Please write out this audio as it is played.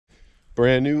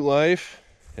Brand new life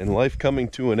and life coming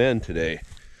to an end today.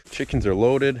 Chickens are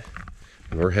loaded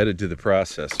and we're headed to the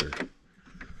processor.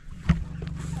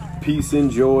 Peace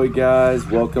and joy, guys.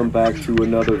 Welcome back to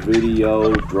another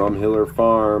video. Drumhiller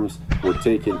Farms. We're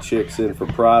taking chicks in for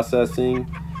processing.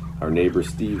 Our neighbor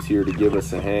Steve's here to give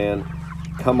us a hand.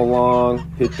 Come along,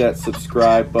 hit that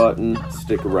subscribe button,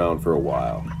 stick around for a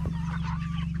while.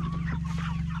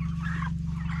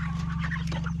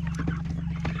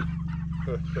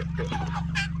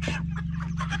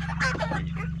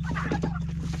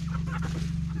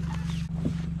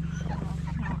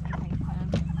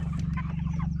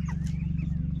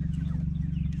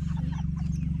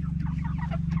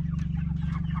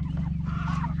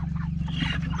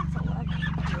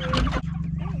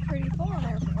 Pretty full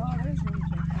there for all there's room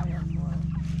for probably more.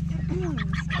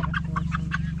 Instead of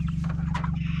forcing.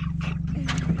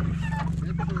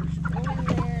 Over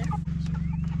there.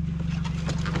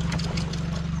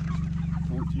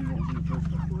 14 will be the first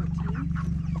one. 14.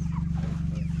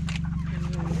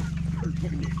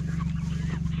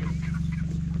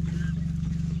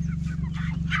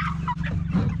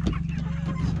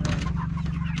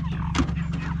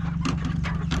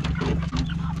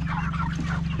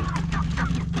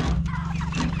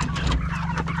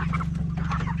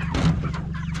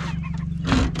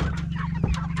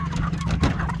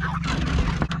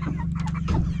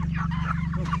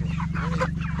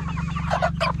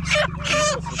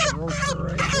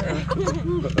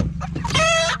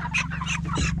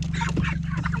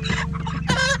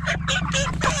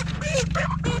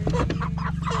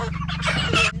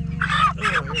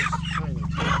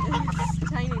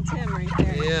 Tiny Tim right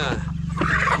there. Yeah.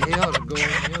 He ought to go on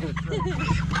the other truck.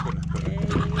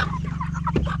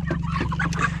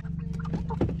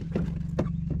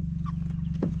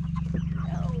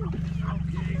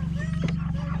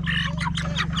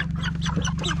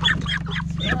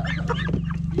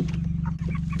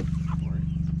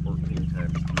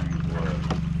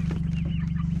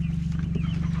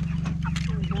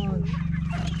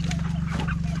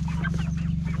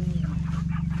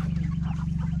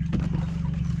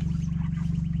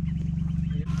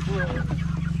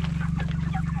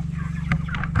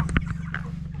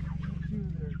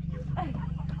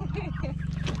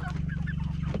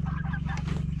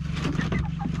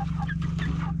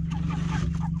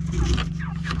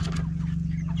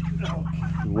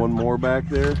 One more back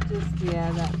there. Just,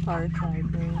 yeah, that far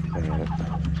side there.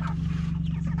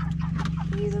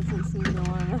 He doesn't seem to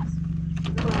want to.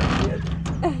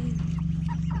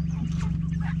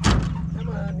 Come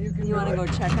on, you can You want to go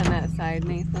check on that side,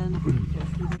 Nathan?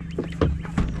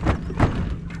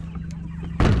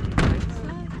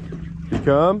 You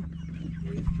come?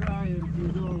 He's trying.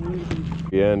 He's all waiting.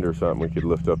 The end or something, we could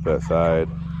lift up that side.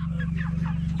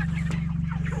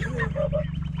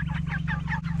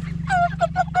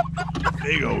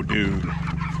 Big old dude.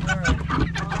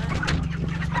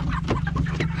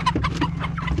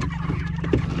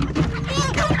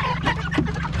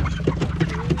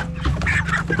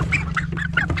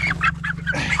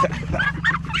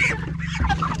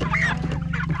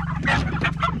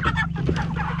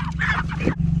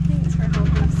 Thanks for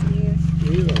helping, Steve.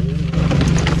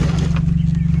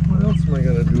 What else am I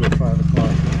gonna do at 5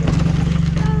 o'clock?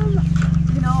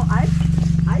 You know, I'd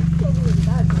still be in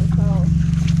bed myself.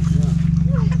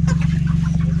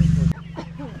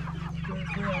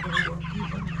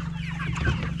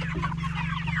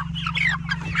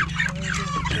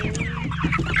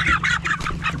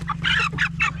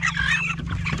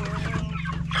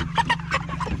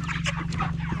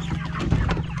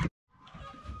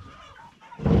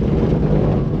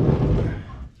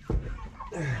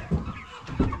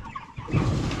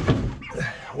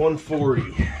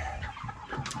 $140.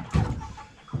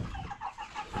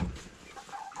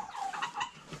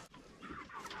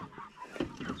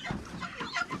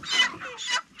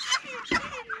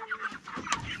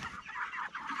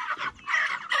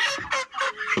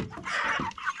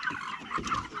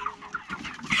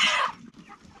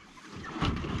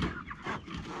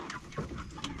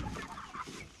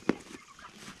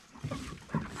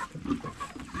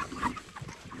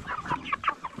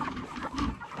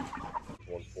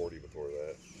 Before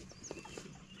that.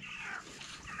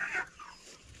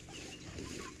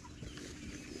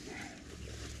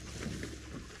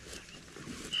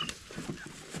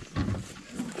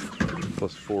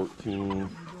 Plus 14.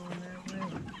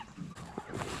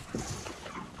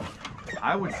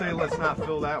 I would say let's not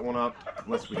fill that one up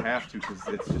unless we have to, because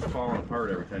it's just falling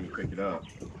apart every time you pick it up.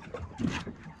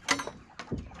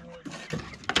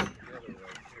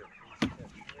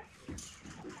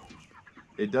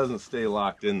 It doesn't stay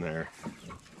locked in there.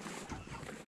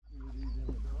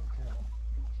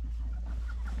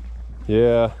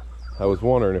 Yeah, I was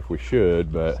wondering if we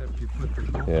should, but Except you put the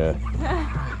goat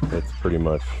yeah, that's pretty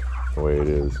much the way it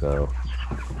is now.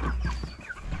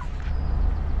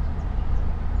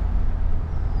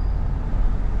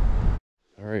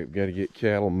 All right, we've got to get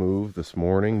cattle moved this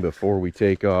morning before we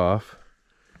take off.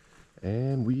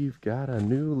 And we've got a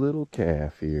new little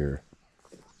calf here.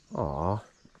 Aw,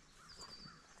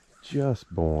 just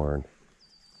born.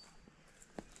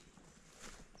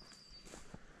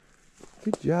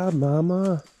 Good job,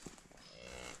 Mama.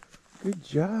 Good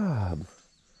job.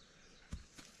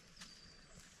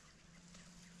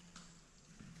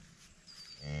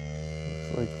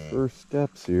 Looks like first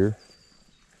steps here.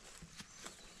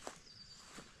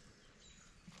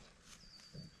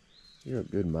 You're a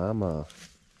good mama.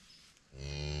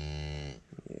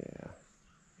 Yeah.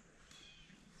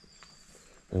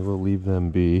 And we'll leave them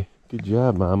be. Good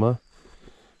job, Mama.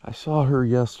 I saw her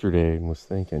yesterday and was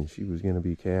thinking she was going to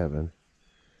be calving.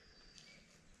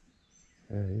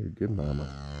 Yeah, you're a good mama.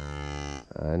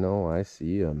 I know, I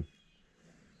see him.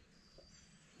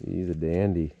 He's a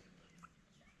dandy.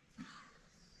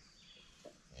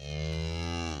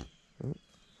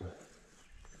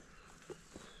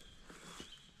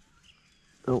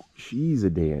 Oh, she's a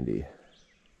dandy.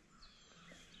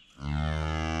 All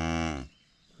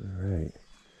right.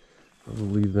 We'll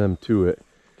leave them to it.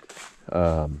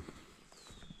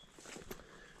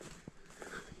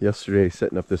 Yesterday,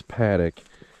 setting up this paddock,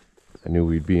 I knew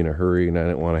we'd be in a hurry and I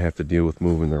didn't want to have to deal with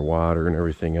moving their water and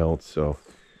everything else, so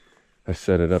I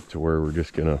set it up to where we're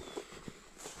just gonna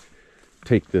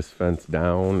take this fence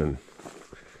down and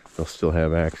they'll still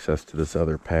have access to this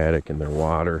other paddock and their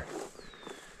water.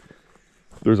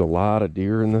 There's a lot of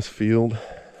deer in this field,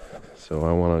 so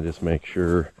I want to just make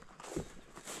sure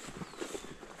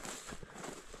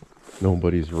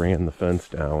nobody's ran the fence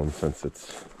down, since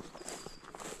it's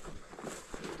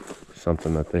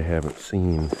something that they haven't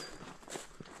seen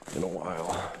in a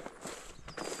while.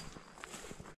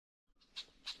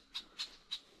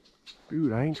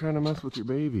 Dude, I ain't trying to mess with your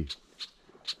baby.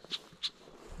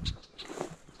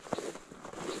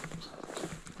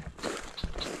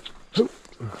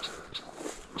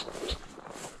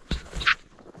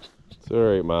 It's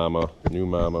all right, Mama. New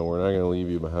Mama, we're not going to leave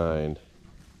you behind.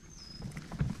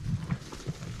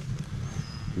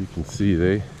 You can see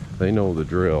they know the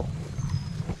drill.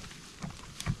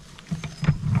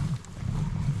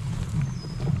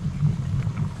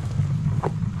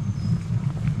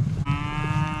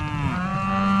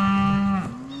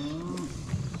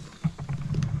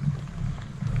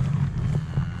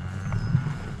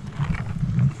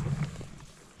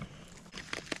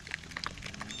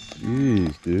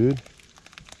 Jeez, dude.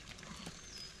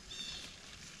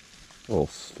 A little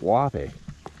sloppy.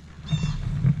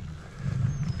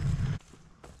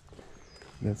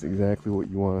 That's exactly what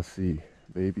you want to see.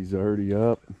 Baby's already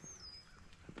up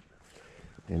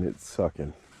and it's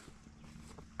sucking.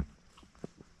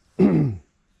 It's a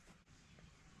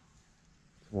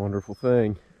wonderful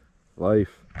thing. Life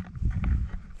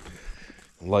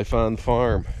on the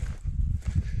farm.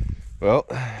 Well,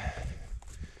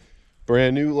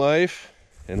 brand new life,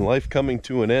 and life coming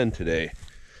to an end today.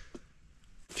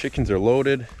 Chickens are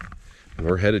loaded and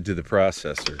we're headed to the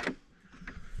processor.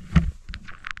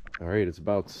 All right, it's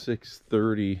about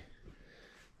 6:30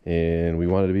 and we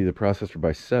wanted to be the processor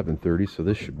by 7:30, so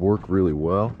this should work really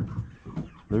well.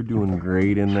 They're doing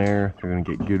great in there. They're gonna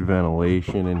get good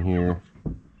ventilation in here.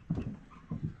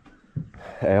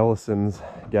 Allison's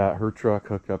got her truck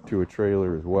hooked up to a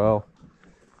trailer as well,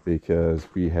 because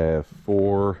we have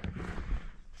 4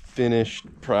 finished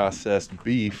processed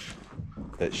beef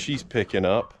that she's picking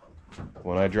up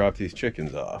when I drop these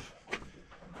chickens off.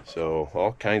 So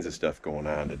all kinds of stuff going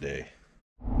on today.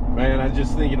 Man, I was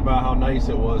just thinking about how nice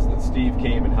it was that Steve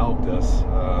came and helped us.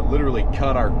 Literally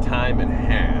cut our time in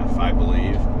half, I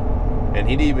believe. And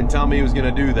he didn't even tell me he was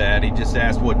gonna do that. He just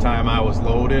asked what time I was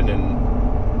loaded,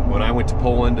 and when I went to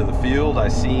pull into the field, I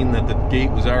seen that the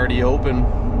gate was already open,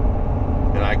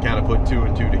 and I kind of put 2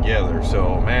 and 2 together.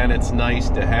 So man, it's nice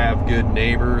to have good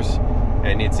neighbors,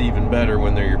 and it's even better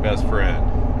when they're your best friend.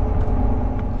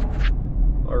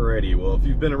 Alrighty, well, if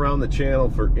you've been around the channel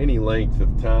for any length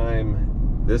of time,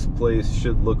 this place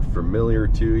should look familiar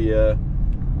to you.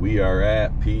 We are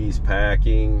at Pease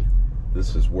Packing.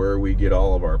 This is where we get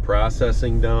all of our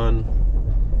processing done.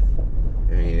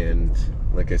 And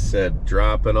like I said,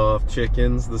 dropping off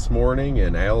chickens this morning,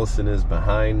 and Allison is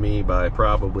behind me by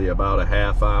probably about a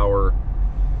half hour.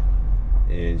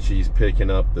 And she's picking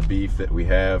up the beef that we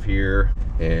have here,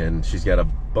 and she's got a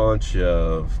bunch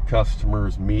of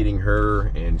customers meeting her,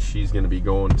 and she's going to be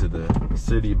going to the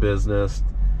city business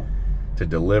to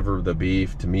deliver the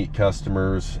beef to meet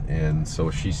customers, and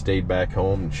so she stayed back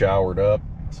home and showered up,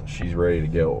 so she's ready to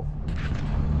go.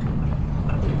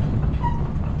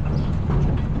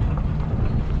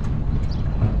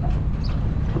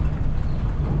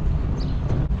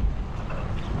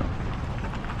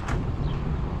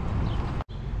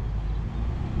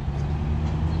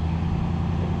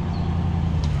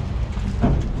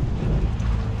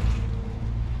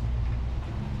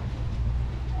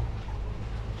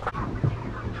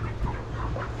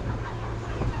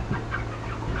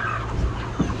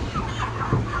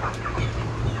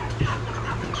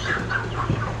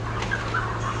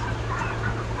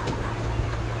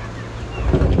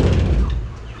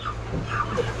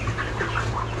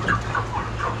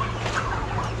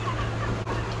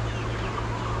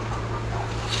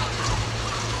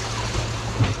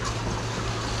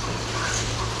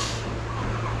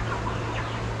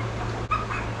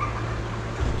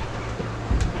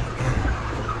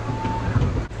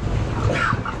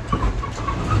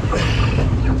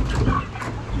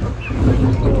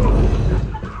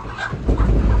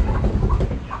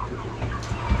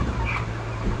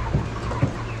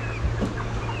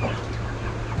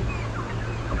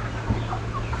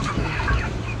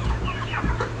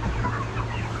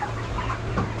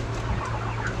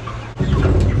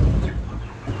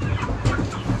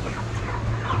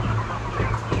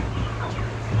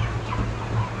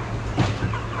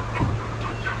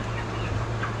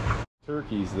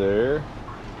 Turkeys there.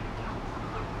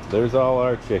 There's all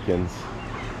our chickens.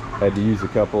 Had to use a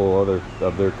couple other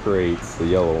of their crates, the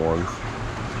yellow ones.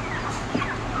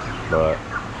 But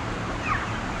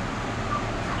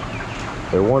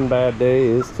their one bad day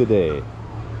is today.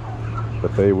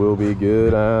 But they will be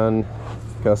good on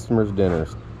customers' dinner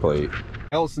plate.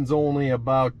 Allison's only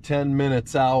about 10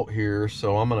 minutes out here,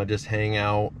 so I'm gonna just hang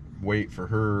out, wait for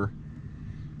her,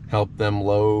 help them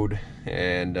load,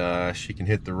 and she can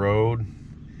hit the road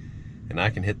and I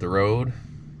can hit the road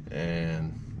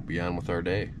and be on with our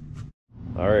day.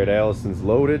 All right, Allison's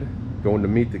loaded, going to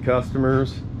meet the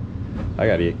customers. I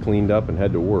gotta get cleaned up and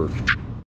head to work.